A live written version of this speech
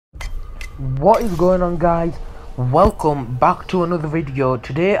What is going on, guys? Welcome back to another video.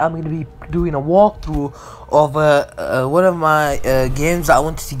 Today I'm going to be doing a walkthrough of one of my games that I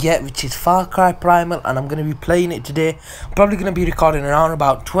wanted to get, which is Far Cry Primal, and I'm going to be playing it today. I'm probably going to be recording around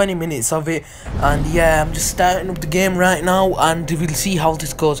about 20 minutes of it, and yeah, I'm just starting up the game right now and we'll see how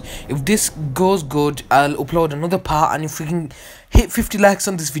this goes. If this goes good, I'll upload another part, and if we can hit 50 likes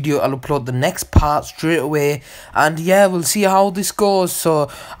on this video, I'll upload the next part straight away, and yeah, we'll see how this goes. So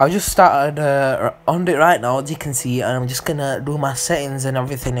I just started on it right now, as you can see, and I'm just gonna do my settings and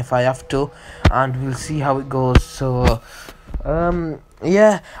everything if I have to, and we'll see how it goes. So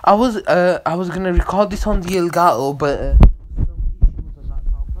yeah, I was gonna record this on the Elgato, but some issues on that,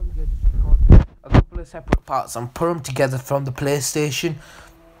 so I'm probably gonna just record a couple of separate parts and put them together from the PlayStation,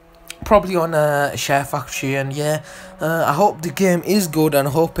 probably on a Share Factory. And yeah, I hope the game is good, and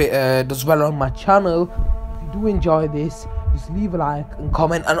I hope it does well on my channel. If you do enjoy this, just leave a like and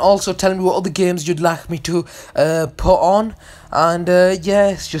comment, and also tell me what other games you'd like me to put on. And yeah,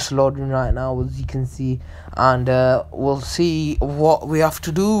 it's just loading right now, as you can see, and we'll see what we have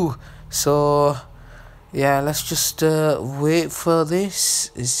to do. So yeah, let's just wait for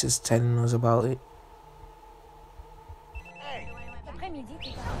this. It's just telling us about it.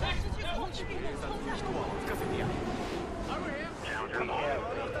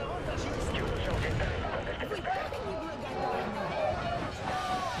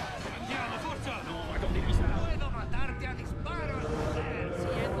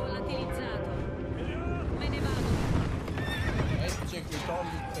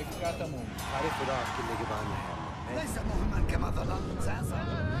 ليس مهما كما ظننت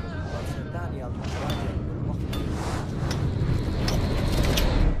سأصل.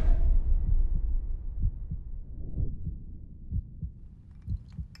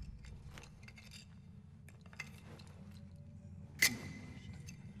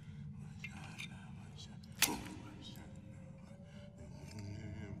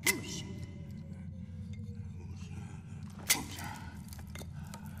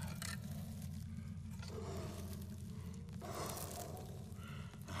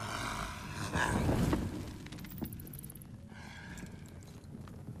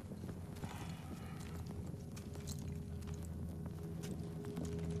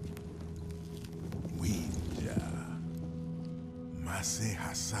 Masih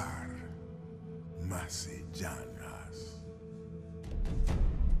hasar, masih janas.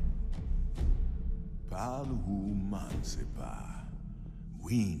 Palhu mansepa,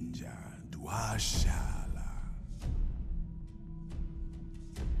 winja duashala.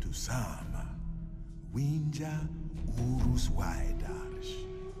 Tusama, winja urus waidarsh.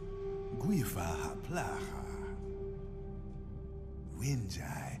 Guifa haplaha,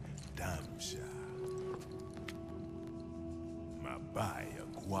 winjai damsha. Mabaya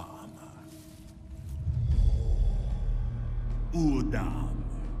Guama Udam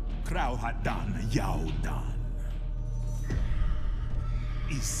Krauhadan Yaudan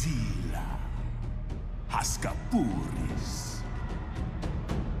Isila Haskapuris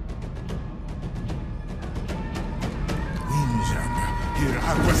Winjan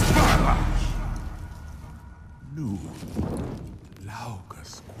Hiraquestvalas Nu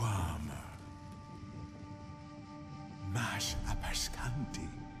Laukas Guama Mash Apaskanti,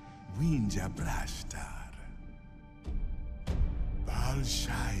 Winja Brashtar,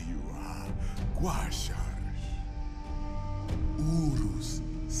 Balshayua, Guasharsh, Urus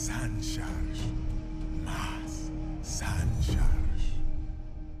Sansharsh, Mas Sansharsh.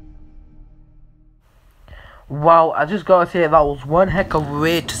 Wow, I just gotta say, that was one heck of a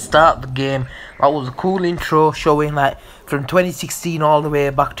way to start the game. That was a cool intro showing like from 2016 all the way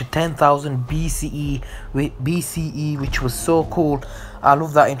back to 10,000 BCE, which was so cool. I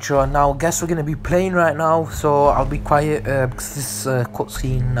love that intro. And now I guess we're gonna be playing right now, so I'll be quiet because this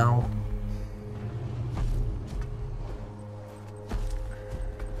cutscene now.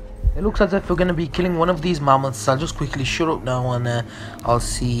 It looks as if we're gonna be killing one of these mammoths. I'll just quickly shut up now, and we'll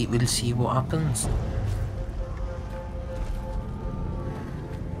see what happens.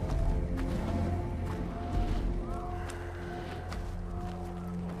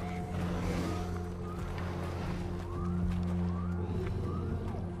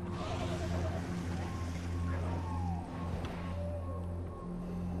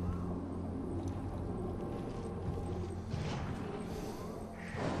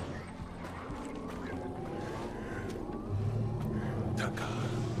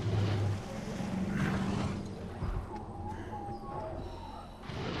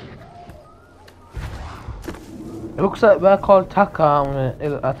 It looks like we're called Taka.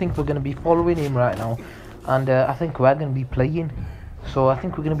 I think we're going to be following him right now, and I think we're going to be playing. So I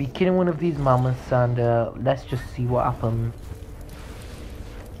think we're gonna be killing one of these mammoths, and let's just see what happens.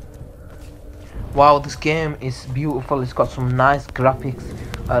 Wow, this game is beautiful. It's got some nice graphics.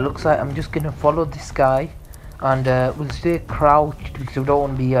 Looks like I'm just gonna follow this guy, and we'll stay crouched because we don't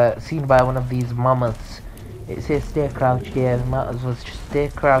want to be seen by one of these mammoths. It says stay crouched here. We might as well just stay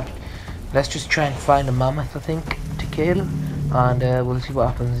crouched. Let's just try and find a mammoth, I think, to kill, and we'll see what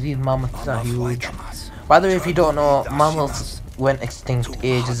happens. These mammoths are huge. By the way, if you don't know, mammoths went extinct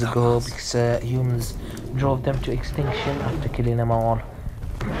ages ago because humans drove them to extinction after killing them all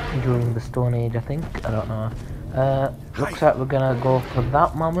during the Stone Age, I think. I don't know. Looks like we're gonna go for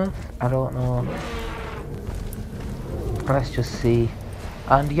that mammoth. I don't know. Let's just see.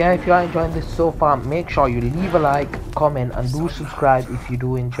 And yeah, if you are enjoying this so far, make sure you leave a like, comment, and do subscribe if you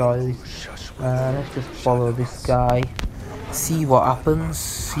do enjoy this. Let's just follow this guy, see what happens,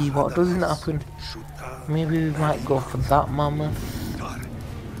 see what doesn't happen. Maybe we might go for that mammoth.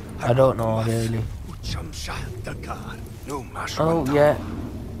 I don't know really. Oh yeah,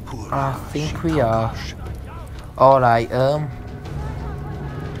 I think we are. Alright,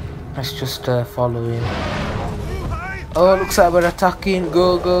 let's just follow him. Oh, looks like we're attacking.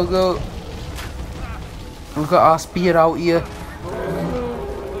 Go, go, go. We've got our spear out here.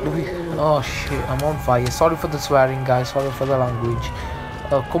 Oh shit, I'm on fire. Sorry for the swearing, guys. Sorry for the language.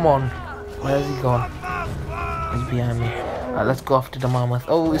 Oh, come on. Where's he gone? He's behind me. Right, let's go after the mammoth.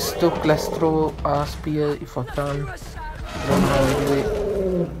 Oh, he's stuck. Let's throw our spear if I can. Don't know how to do it.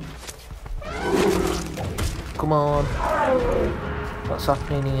 Come on. What's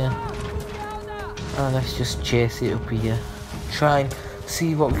happening here? Let's just chase it up here. Try and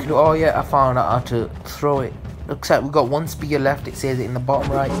see what we can do. Oh yeah, I found out how to throw it. Looks like we've got one spear left. It says it in the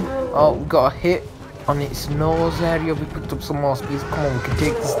bottom right. Oh, we got a hit on its nose area. We picked up some more spears. Come on, we can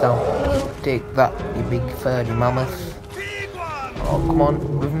take this down. Take that, you big furry mammoth. Oh, come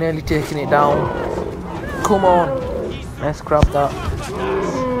on. We've nearly taken it down. Come on. Let's grab that.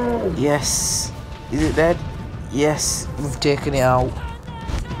 Yes. Is it dead? Yes, we've taken it out.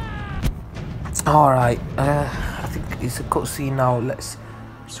 Alright, I think it's a cutscene now. Let's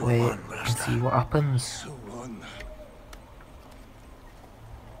wait and see what happens.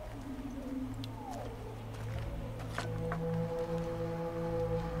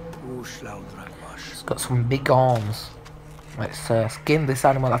 It's got some big arms. Let's skin this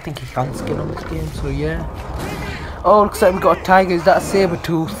animal. I think he can skin on this game, so yeah. Oh, looks like we got a tiger. Is that a saber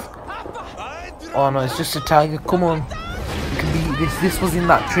tooth? Oh no, it's just a tiger. Come on, we can beat this. This was in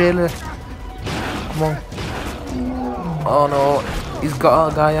that trailer. Come on. Oh no, he's got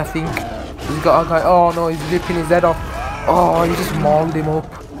our guy, I think. He's got our guy. Oh no, he's ripping his head off. Oh, he just mauled him up.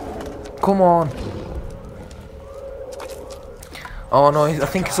 Come on. Oh no, I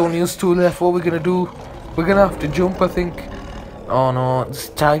think it's only us two left. What are we gonna do? We're gonna have to jump, I think. Oh no, this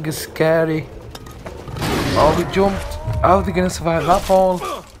tiger's scary. Oh, we jumped. How are they gonna survive that fall?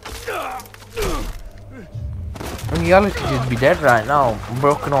 In reality, they'd be dead right now.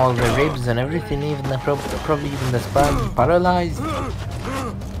 Broken all their ribs and everything. Even the probably even the spine paralyzed.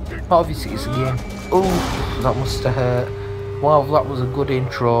 But obviously, it's a game. Oh, that must have hurt. Wow, that was a good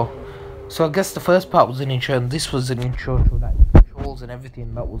intro. So I guess the first part was an intro, and this was an intro to like controls and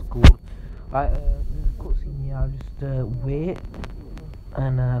everything. That was cool. Right, there's a cutscene here. I'll just wait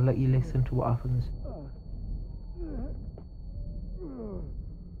and let you listen to what happens.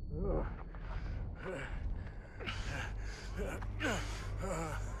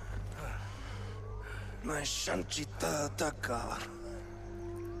 My shanchita takar.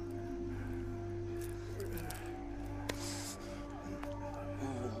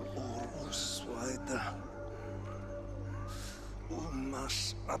 Uruswaita.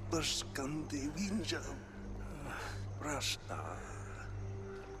 Umas aperskandi winja. Rasta.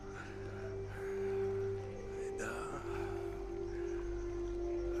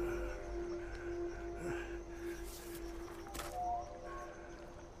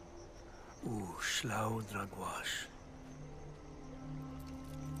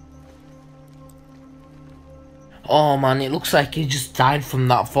 Oh man, it looks like he just died from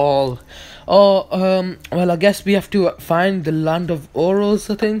that fall. Oh, well, I guess we have to find the land of Oros,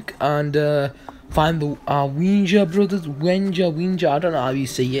 I think, and find the Winja brothers. Winja, I don't know how you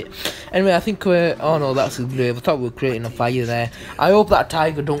say it. Anyway, I think we're, oh no, that's a grave. I thought we were creating a fire there. I hope that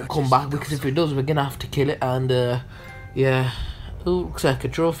tiger don't come back, because if it does, we're gonna have to kill it, and yeah. Oh, looks like a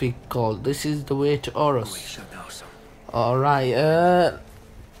trophy called "This is the way to Oros." Alright,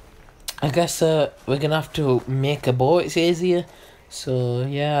 I guess we're gonna have to make a bow, it says here. So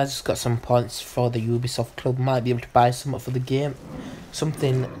yeah, I just got some points for the Ubisoft Club. Might be able to buy something for the game,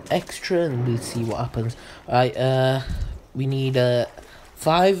 something extra, and we'll see what happens. Right, we need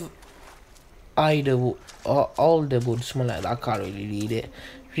 5 either or all the wood, something like that. I can't really read it.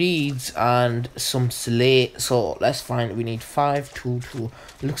 Reeds and some slate. So let's find. We need 5, 2, 2.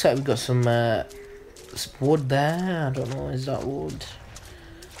 Looks like we got some wood there. I don't know. Is that wood?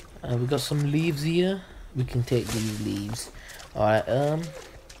 We got some leaves here. We can take these leaves. All right.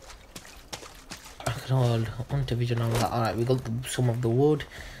 I can hold onto vision on that. All right. We got some of the wood.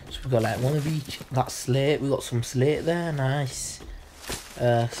 So we got like one of each. That slate. We got some slate there. Nice.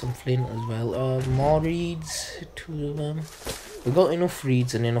 Some flint as well. More reeds, 2 of them. We got enough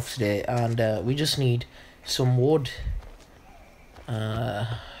reeds and enough today, and we just need some wood.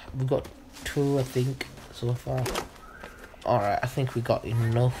 We got 2, I think, so far. Alright, I think we got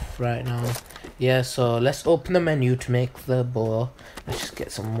enough right now. Yeah, so let's open the menu to make the bow. Let's just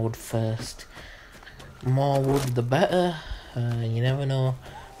get some wood first. More wood the better. You never know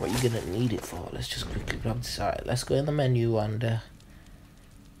what you're gonna need it for. Let's just quickly grab this. Alright, let's go in the menu and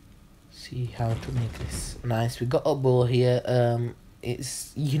see how to make this. Nice, we got a bow here.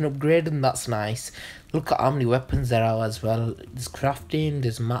 It's, you can upgrade them, that's nice. Look at how many weapons there are as well. There's crafting,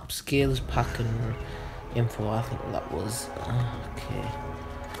 there's map skills, pack and info. I think that was okay.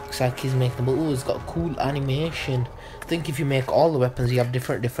 Looks like he's making, but oh, it's got a cool animation. I think if you make all the weapons, you have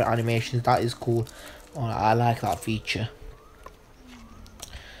different animations. That is cool. Oh, I like that feature.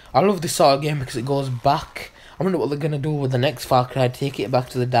 I love this sort of game because it goes back. I wonder what they're gonna do with the next Far Cry. Take it back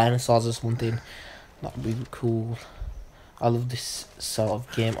to the dinosaurs or something. That'd be cool. I love this sort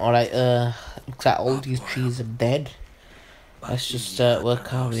of game. Alright, looks like all these trees are dead. Let's just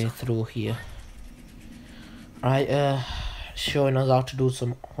work our way through here. Right, showing us how to do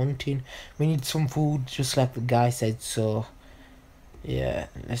some hunting. We need some food, just like the guy said, so yeah,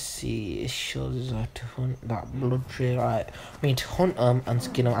 let's see. It shows us how to hunt that blood trail. Right, we need to hunt them and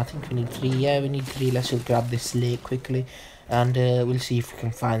skin them. I think we need 3. Yeah, we need 3. Let's just grab this slate quickly, and we'll see if we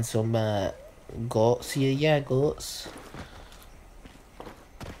can find some goats here. Yeah, goats.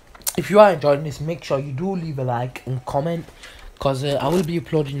 If you are enjoying this, make sure you do leave a like and comment, because I will be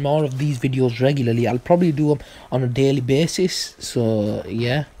uploading more of these videos regularly. I'll probably do them on a daily basis, so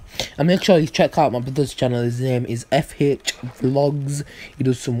yeah. And make sure you check out my brother's channel. His name is FH Vlogs.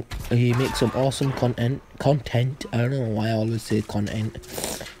 He makes some awesome content. I don't know why I always say content.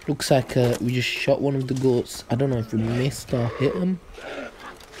 Looks like we just shot one of the goats. I don't know if we missed or hit him.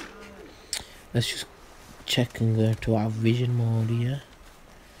 Let's just check and go to our vision mode here.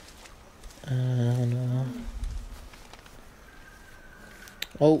 No.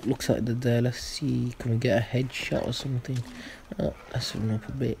 Oh, looks like they're there. Let's see. Can we get a headshot or something? Oh, let's run up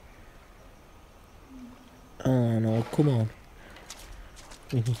a bit. Oh no, come on.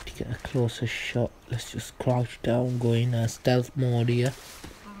 We need to get a closer shot. Let's just crouch down, go in stealth mode here.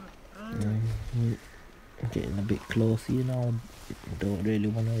 I'm getting a bit close here now. Don't really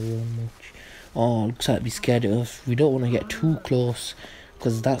want to run much. Oh, looks like we scared of us. We don't want to get too close,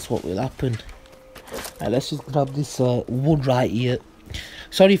 because that's what will happen. Right, let's just grab this wood right here.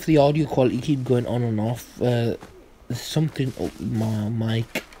 Sorry if the audio quality keep going on and off. There's something up with my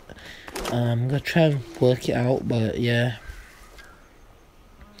mic. I'm gonna try and work it out, but yeah.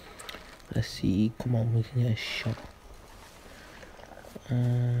 Let's see. Come on, we can get a shot.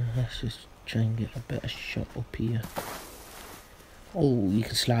 Let's just try and get a better shot up here. Oh, you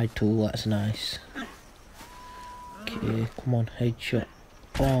can slide too. That's nice. Okay, come on, headshot.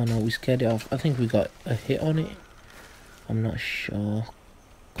 Oh no, we scared it off. I think we got a hit on it. I'm not sure.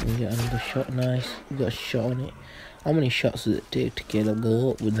 Can we get another shot? Nice. We got a shot on it. How many shots does it take to kill a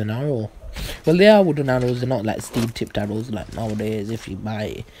goat with an arrow? Well, they are wooden arrows. They're not like steel tipped arrows like nowadays. If you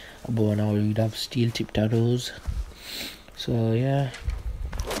buy a bow and arrow, you'd have steel tipped arrows. So yeah,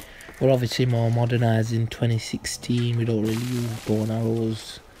 we're obviously more modernized in 2016. We don't really use bow and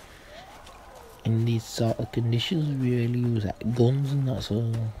arrows in these sort of conditions. We really use like guns and that.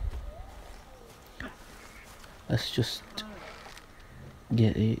 So let's just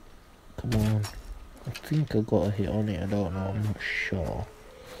get it. Come on. I think I got a hit on it. I don't know. I'm not sure.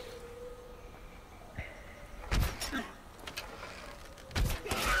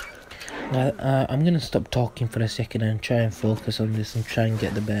 I'm gonna stop talking for a second and try and focus on this and try and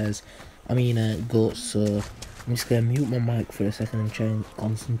get the goats. So I'm just gonna mute my mic for a second and try and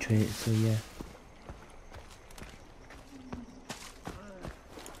concentrate. So yeah.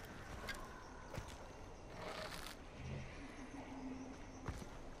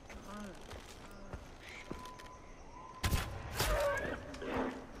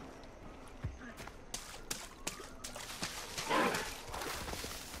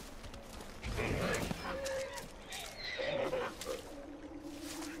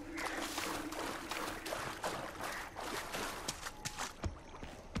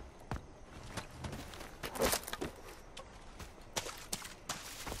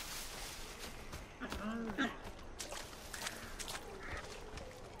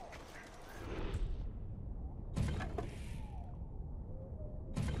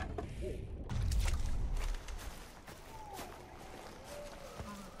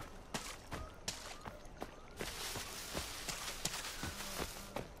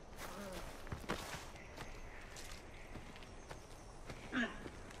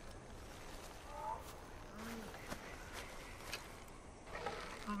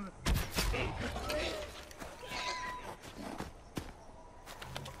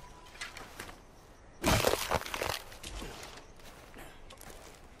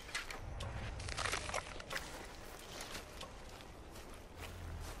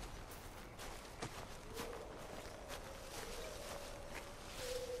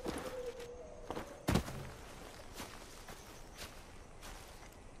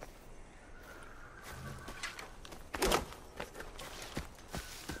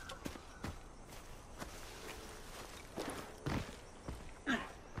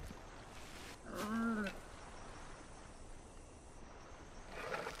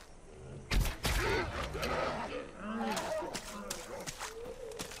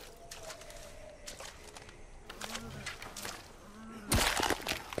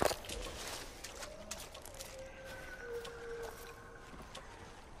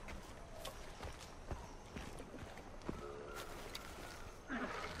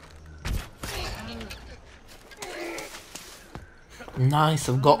 Nice,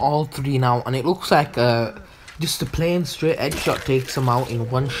 I've got all three now, and it looks like just a plain straight headshot takes them out in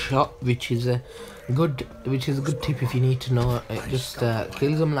one shot, which is a good tip if you need to know. It just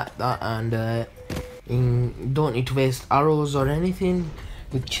kills them like that, and you don't need to waste arrows or anything,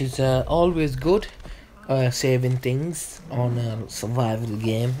 which is always good. Saving things on a survival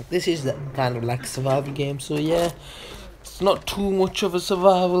game. This is kind of like a survival game, so yeah. It's not too much of a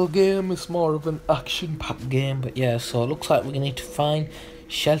survival game, it's more of an action-packed game, but yeah, so it looks like we're going to need to find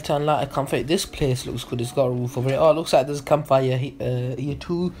shelter and light a campfire. This place looks good, it's got a roof over it. Oh, it looks like there's a campfire here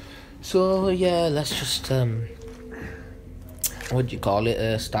too. So yeah, let's just, what do you call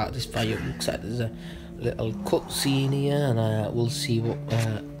it, start this fire. It looks like there's a little cutscene here, and we'll see what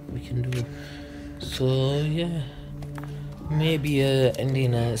we can do. So yeah. Maybe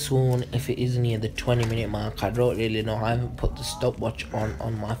ending soon if it is near the 20-minute mark. I don't really know. I haven't put the stopwatch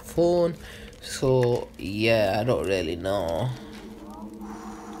on my phone, so yeah, I don't really know.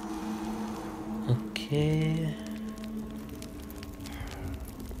 Okay,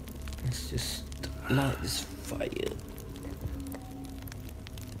 let's just light this fire.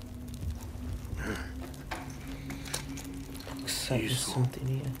 Looks like there's something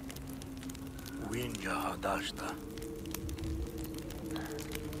here.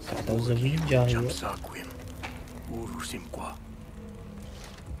 There was a Ouija here. Looks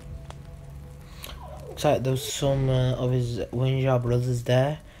like there was some of his Ouija brothers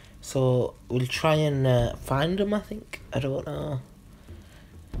there, so we'll try and find them. I think, I don't know,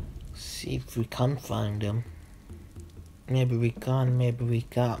 see if we can find them. Maybe we can, maybe we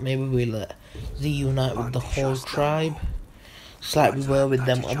can't. Maybe we'll reunite with the whole tribe, just like we were with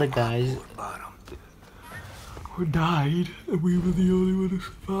them other guys who died, and we were the only one who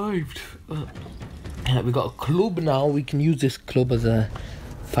survived. We got a club now. We can use this club as a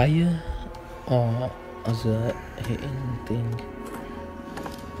fire or as a hitting thing.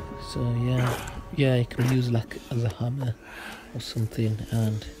 So yeah, you can use like as a hammer or something,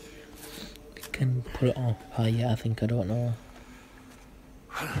 and you can put it on fire. I think, I don't know.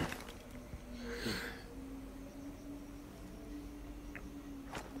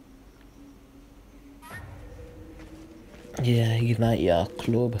 Yeah, ignite your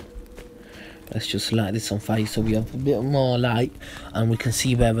club. Let's just light this on fire so we have a bit more light and we can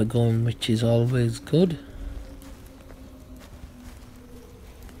see where we're going, which is always good.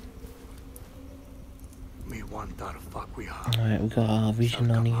 Alright, we got our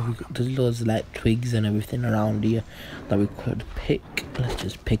vision on here. There's loads of like twigs and everything around here that we could pick. Let's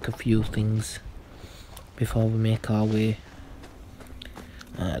just pick a few things before we make our way.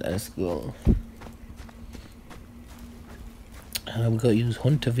 Alright, let's go. We got to use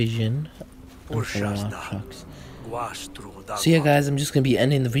hunter vision for our tracks. So yeah guys, I'm just going to be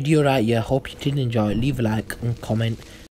ending the video right here. Hope you did enjoy it. Leave a like and comment.